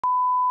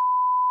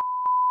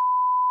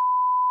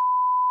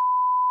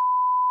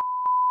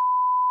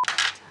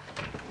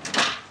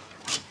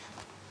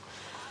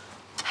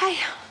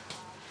Hi.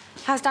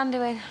 How's Dan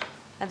doing?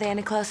 Are they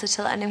any closer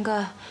to letting him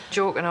go?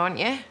 Joking, aren't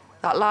you?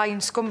 That lying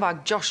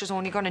scumbag Josh has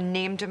only gone and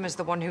named him as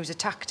the one who's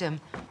attacked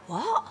him.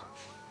 What?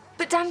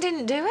 But Dan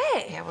didn't do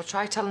it. Yeah, we'll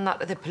try telling that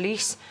to the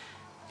police.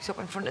 He's up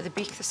in front of the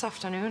Beak this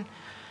afternoon.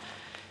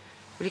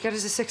 Will he get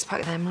us a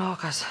six-pack of them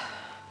lockers?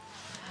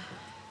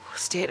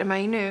 State of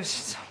my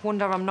nerves.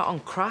 Wonder I'm not on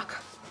crack.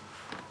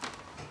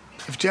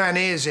 If Dan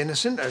is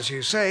innocent, as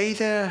you say,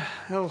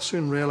 they'll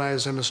soon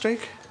realise their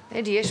mistake.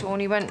 Idiot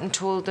only went and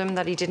told them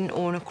that he didn't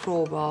own a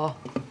crowbar.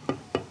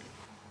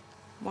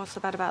 What's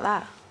so bad about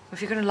that?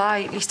 If you're going to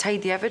lie, at least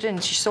hide the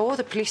evidence. You saw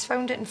the police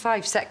found it in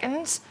 5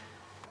 seconds.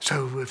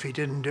 So if he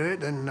didn't do it,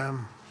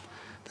 then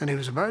he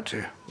was about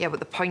to. Yeah, but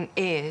the point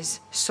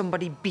is,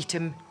 somebody beat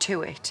him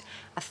to it.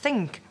 I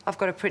think I've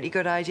got a pretty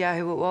good idea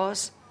who it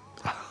was.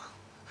 I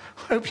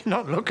hope you're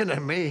not looking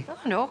at me. Oh,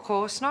 no, of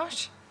course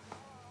not.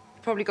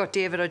 Probably got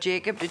David or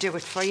Jacob to do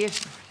it for you.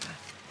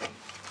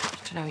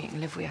 Don't know how you can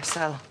live with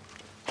yourself.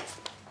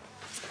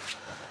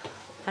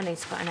 I need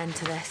to put an end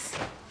to this.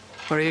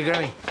 Where are you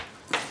going?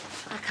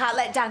 I can't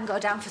let Dan go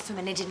down for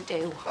something he didn't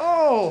do.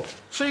 Oh,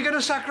 so you're going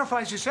to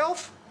sacrifice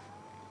yourself?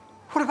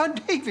 What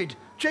about David,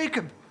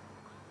 Jacob?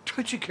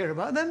 Don't you care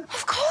about them?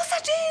 Of course I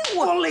do!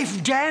 Well,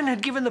 if Dan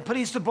had given the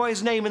police the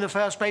boy's name in the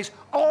first place,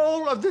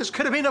 all of this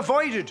could have been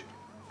avoided.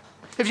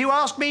 If you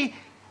ask me,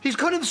 he's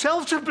got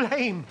himself to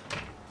blame.